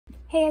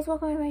Hey guys,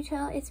 welcome to my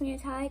channel. It's me,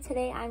 Ty.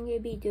 Today I'm going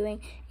to be doing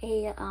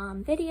a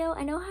video.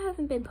 I know I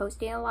haven't been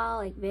posting in a while,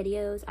 like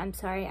videos. I'm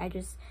sorry, I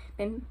just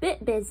been a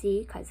bit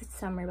busy because it's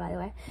summer, by the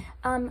way.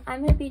 I'm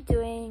going to be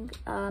doing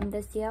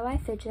this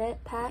DIY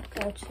fidget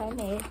pack, which I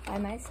made by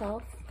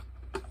myself.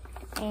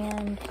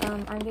 And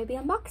I'm going to be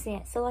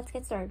unboxing it, so let's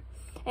get started.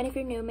 And if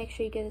you're new, make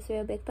sure you give this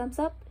video a big thumbs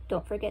up.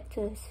 Don't forget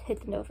to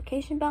hit the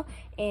notification bell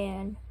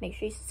and make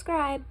sure you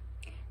subscribe.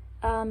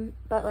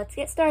 But let's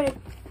get started.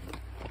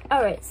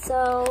 Alright,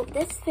 so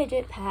this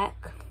fidget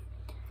pack,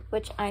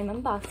 which I'm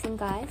unboxing,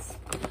 guys.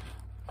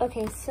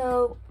 Okay,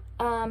 so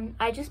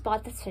I just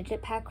bought this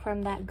fidget pack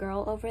from that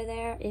girl over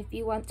there. If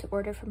you want to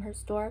order from her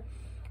store,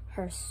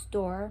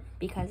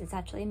 because it's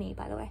actually me,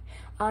 by the way.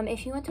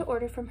 If you want to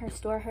order from her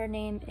store, her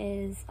name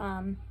is,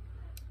 hold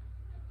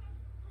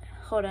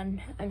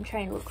on, I'm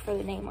trying to look for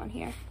the name on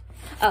here.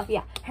 Oh,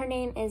 yeah, her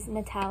name is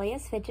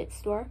Natalia's Fidget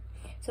Store.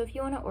 So if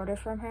you want to order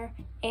from her,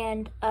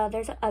 and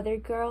there's another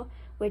girl,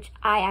 which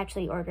I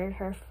actually ordered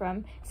her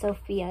from,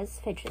 Sophia's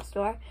Fidget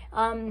Store.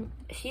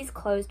 She's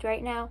closed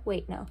right now.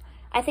 Wait, no.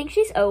 I think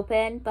she's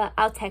open, but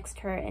I'll text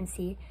her and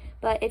see.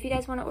 But if you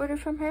guys want to order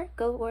from her,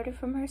 go order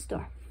from her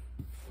store.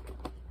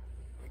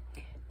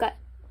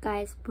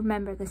 Guys,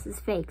 remember this is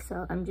fake,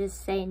 so I'm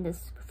just saying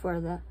this for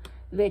the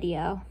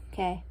video,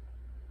 okay?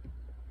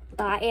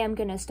 I am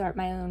gonna start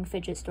my own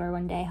fidget store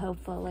one day,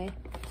 hopefully.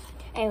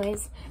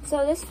 Anyways,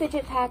 so this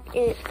fidget pack,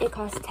 it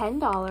costs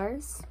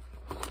 $10.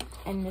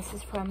 And this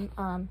is from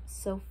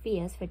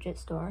Sophia's Fidget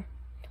Store,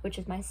 which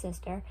is my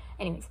sister.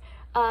 Anyways,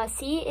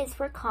 C is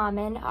for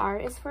common, R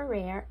is for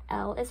rare,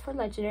 L is for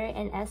legendary,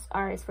 and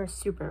SR is for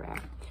super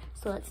rare.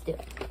 So let's do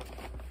it.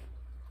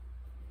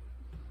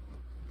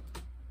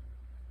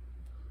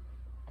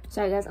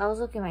 Sorry guys, I was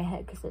looking at my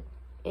head because it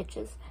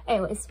itches.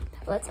 Anyways,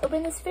 let's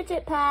open this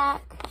fidget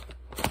pack.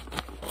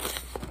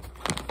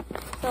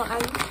 So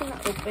I'm just gonna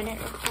open it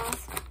real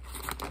fast.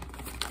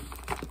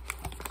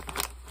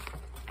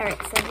 Alright,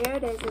 so here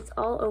it is. It's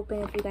all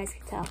open, if you guys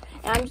can tell.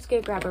 And I'm just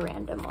going to grab a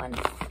random one.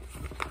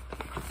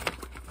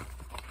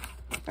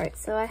 Alright,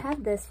 so I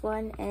have this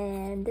one,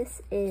 and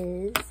this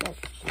is, let's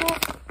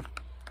check.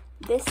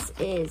 This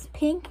is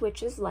pink,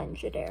 which is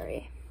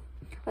legendary.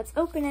 Let's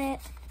open it.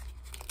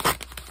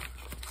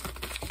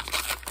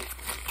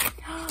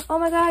 Oh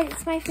my god,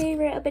 it's my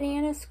favorite, a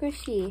banana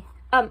squishy.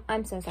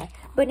 I'm so sorry.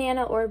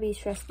 Banana Orbeez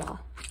stress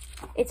ball.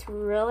 It's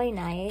really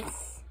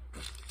nice,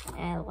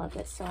 and I love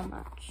it so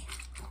much.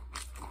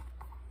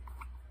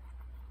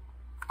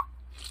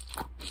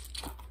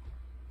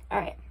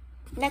 Alright,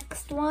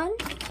 next one.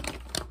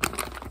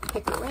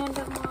 Pick a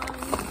random one.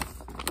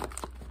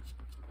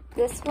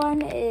 This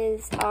one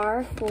is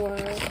R for,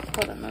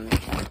 hold on, let me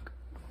check.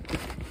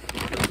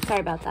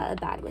 Sorry about that, the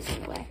bag was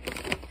in the way.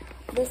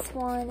 This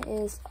one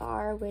is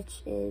R,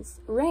 which is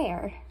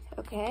rare.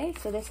 Okay,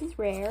 so this is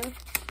rare.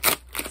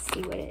 Let's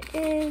see what it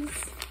is.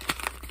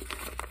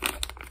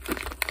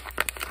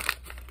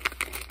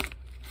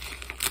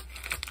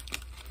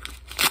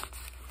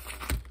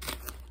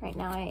 Right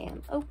now I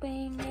am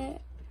opening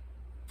it.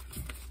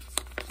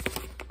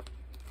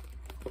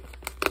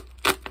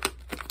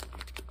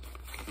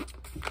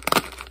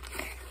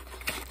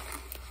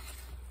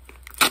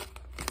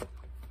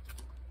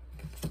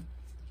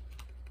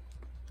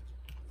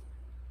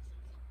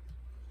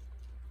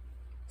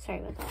 Sorry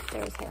about that,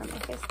 there was hair on my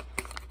face.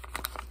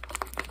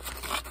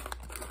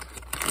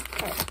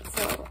 Alright,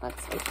 so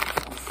let's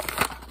open this.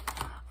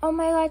 Oh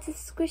my god,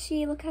 it's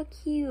squishy, look how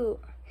cute.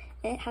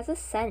 And it has a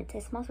scent,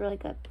 it smells really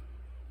good.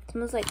 It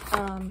smells like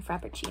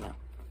Frappuccino.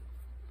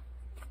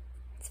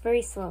 It's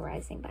very slow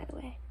rising, by the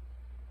way.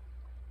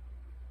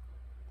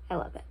 I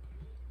love it.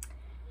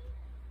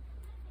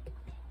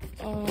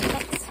 And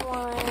next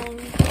one,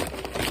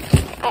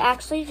 I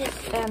actually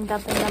just am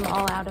dumping them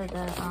all out of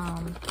the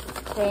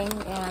thing,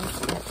 and I'm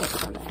just gonna pick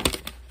from there.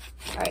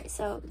 Alright,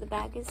 so the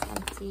bag is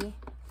empty.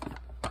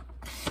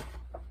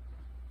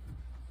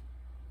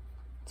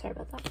 Sorry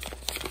about that.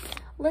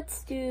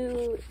 Let's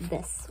do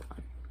this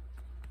one.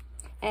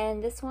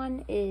 And this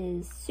one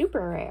is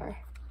super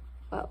rare.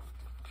 Whoa.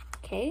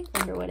 Okay,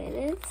 wonder what it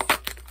is.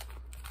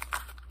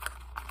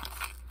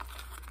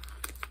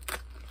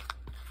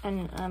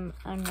 And I'm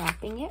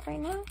unwrapping it right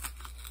now.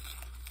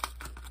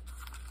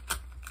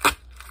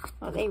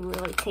 Oh, they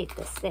really tape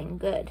this thing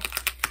good.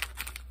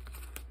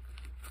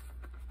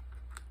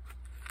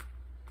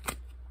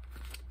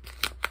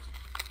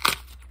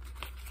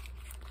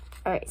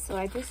 Alright, so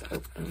I just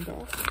opened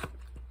this.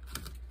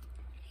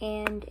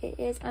 And it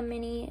is a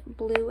mini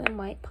blue and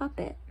white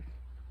puppet.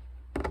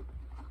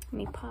 Let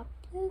me pop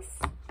this.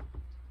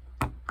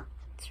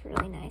 It's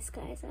really nice,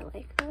 guys. I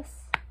like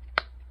this.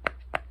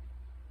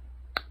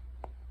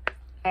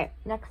 Alright,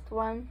 next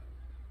one.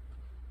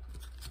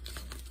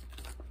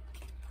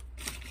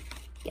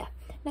 Yeah,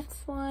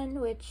 next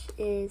one, which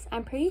is,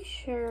 I'm pretty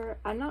sure,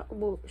 I'm not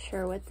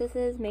sure what this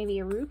is. Maybe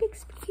a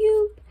Rubik's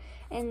Cube.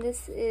 And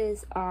this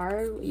is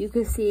R. You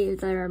can see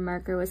the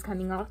marker was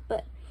coming off,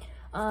 but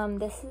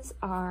this is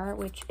R,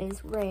 which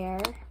is rare.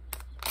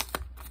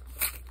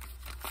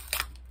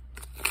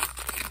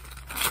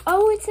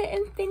 Oh, it's an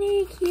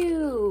infinity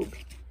cube.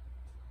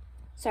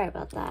 Sorry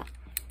about that.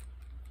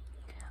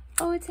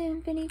 Oh, it's an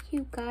infinity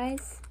cube,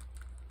 guys.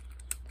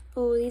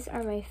 Oh, these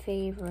are my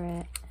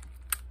favorite.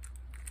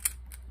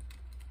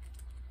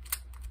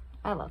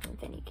 I love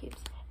infinity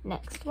cubes.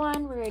 Next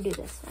one, we're gonna do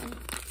this one.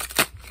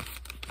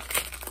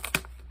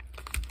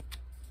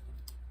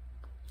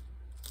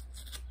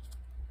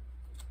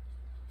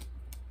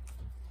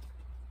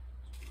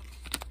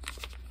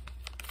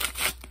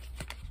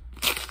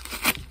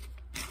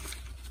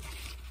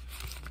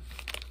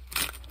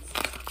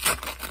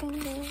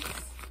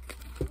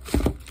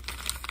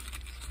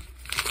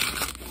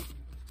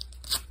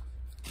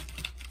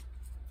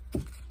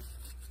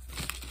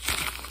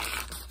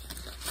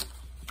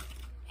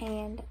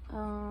 And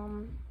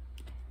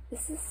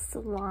this is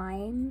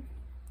slime.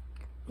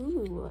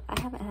 Ooh,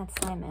 I haven't had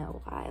slime in a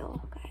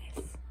while,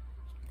 guys.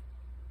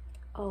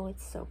 Oh,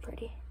 it's so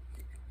pretty.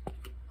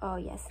 Oh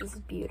yes, this is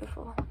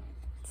beautiful.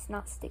 It's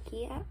not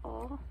sticky at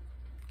all.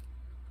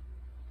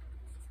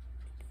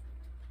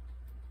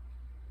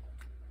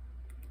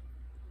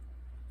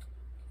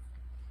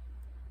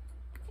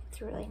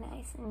 It's really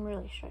nice and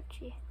really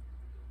stretchy.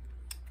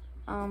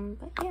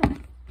 But yeah.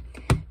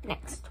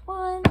 Next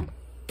one.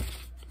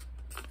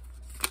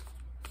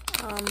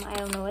 I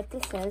don't know what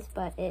this is,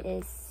 but it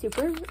is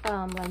super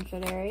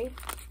legendary.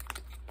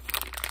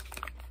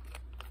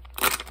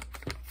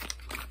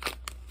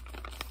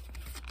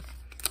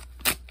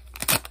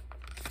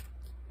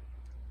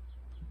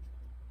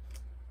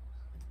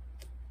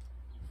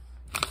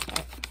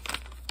 Alright.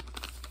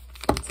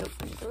 Let's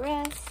open the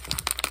rest.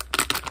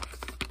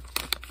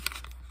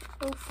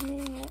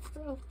 Opening it,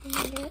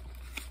 opening it.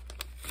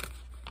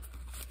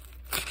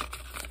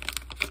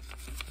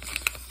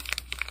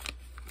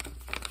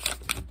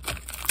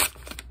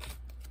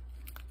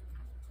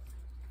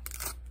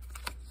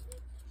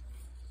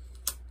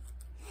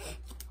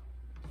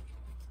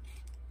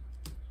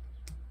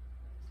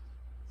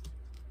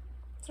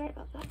 Sorry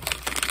about that.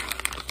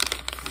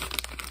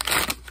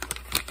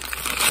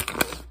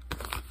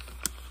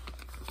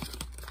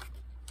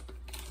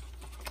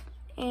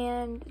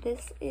 And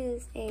this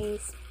is a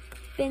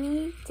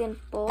spinny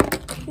dimple.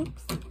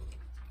 Oops.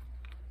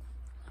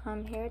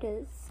 Here it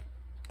is.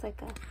 It's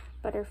like a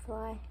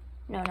butterfly.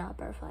 No, not a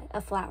butterfly.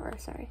 A flower,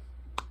 sorry.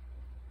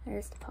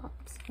 There's the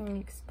pops. And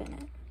you can spin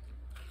it.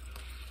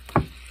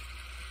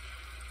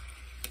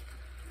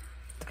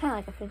 It's kind of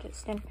like a fidget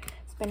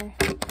spinner.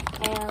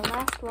 And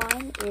last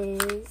one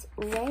is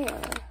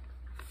rare.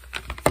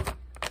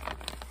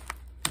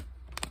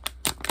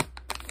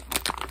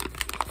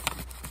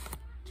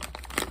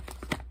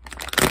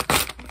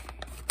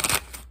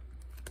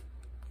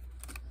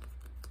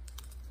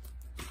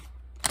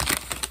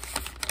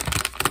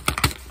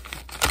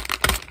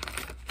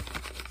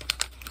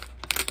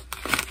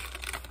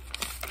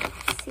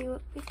 Let's see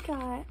what we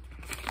got.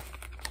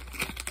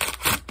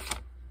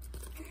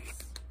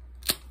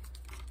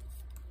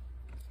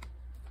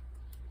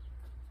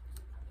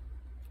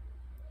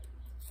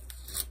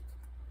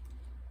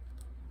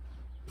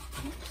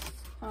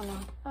 Oh no,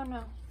 oh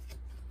no.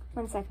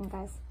 1 second,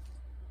 guys.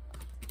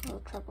 A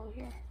little trouble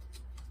here.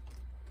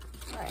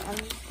 Alright, I'm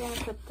just gonna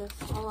put this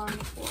all on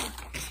the floor.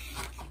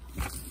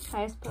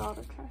 I just put all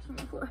the trash on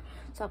the floor,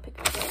 so I'll pick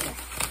it up later.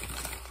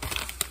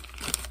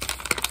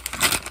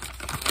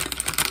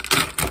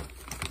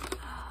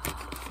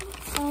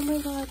 Oh my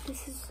god,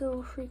 this is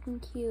so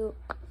freaking cute.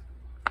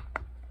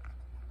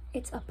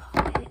 It's a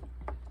poppet.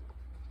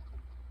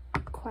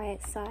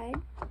 Quiet side.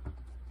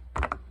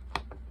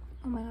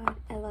 Oh my god,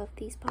 I love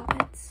these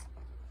poppets.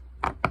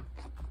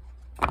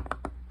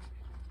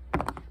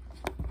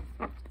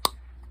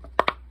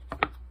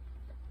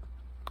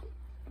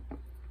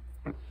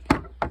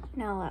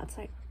 Now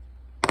outside.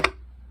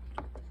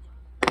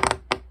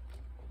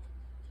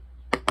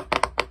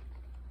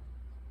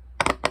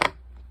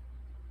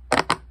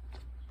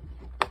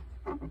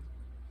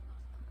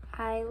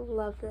 I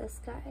love this,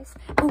 guys.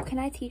 Oh, can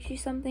I teach you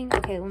something?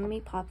 Okay, let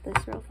me pop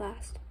this real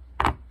fast.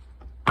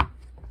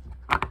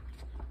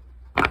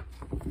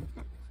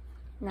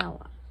 Now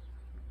watch.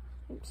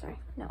 Oops, sorry.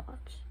 Now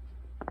watch.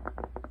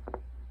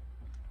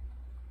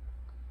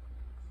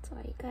 That's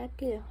all you gotta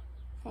do.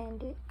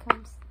 And it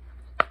comes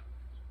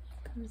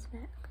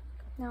back.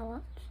 Now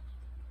watch.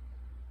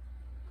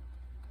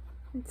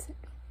 It's it.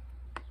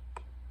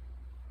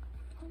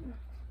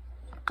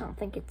 I don't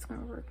think it's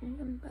gonna work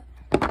again, but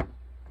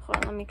hold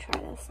on, let me try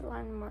this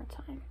one more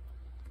time.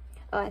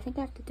 Oh, I think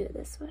I have to do it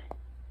this way.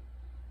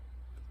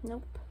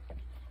 Nope.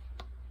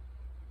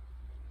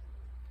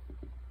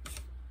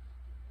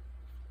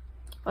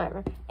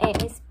 Whatever.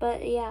 Anyways,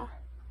 but yeah.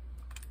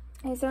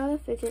 These are all the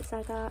fidgets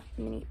I got.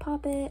 Mini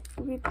poppet,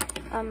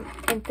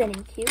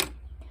 infinity cube,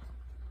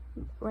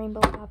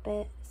 rainbow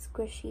poppet,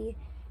 squishy,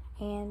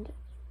 and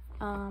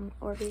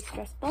Orbeez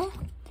stress ball,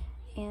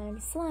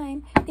 and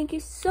slime. Thank you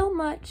so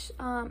much,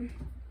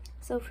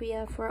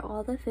 Sophia, for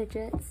all the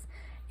fidgets,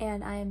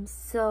 and I'm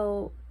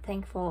so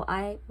thankful.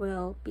 I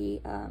will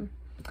be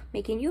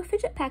making you a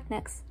fidget pack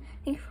next.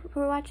 Thank you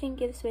for watching.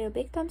 Give this video a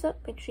big thumbs up.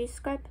 Make sure you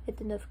subscribe, hit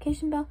the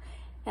notification bell,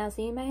 and I'll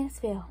see you in my next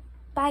video.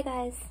 Bye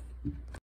guys.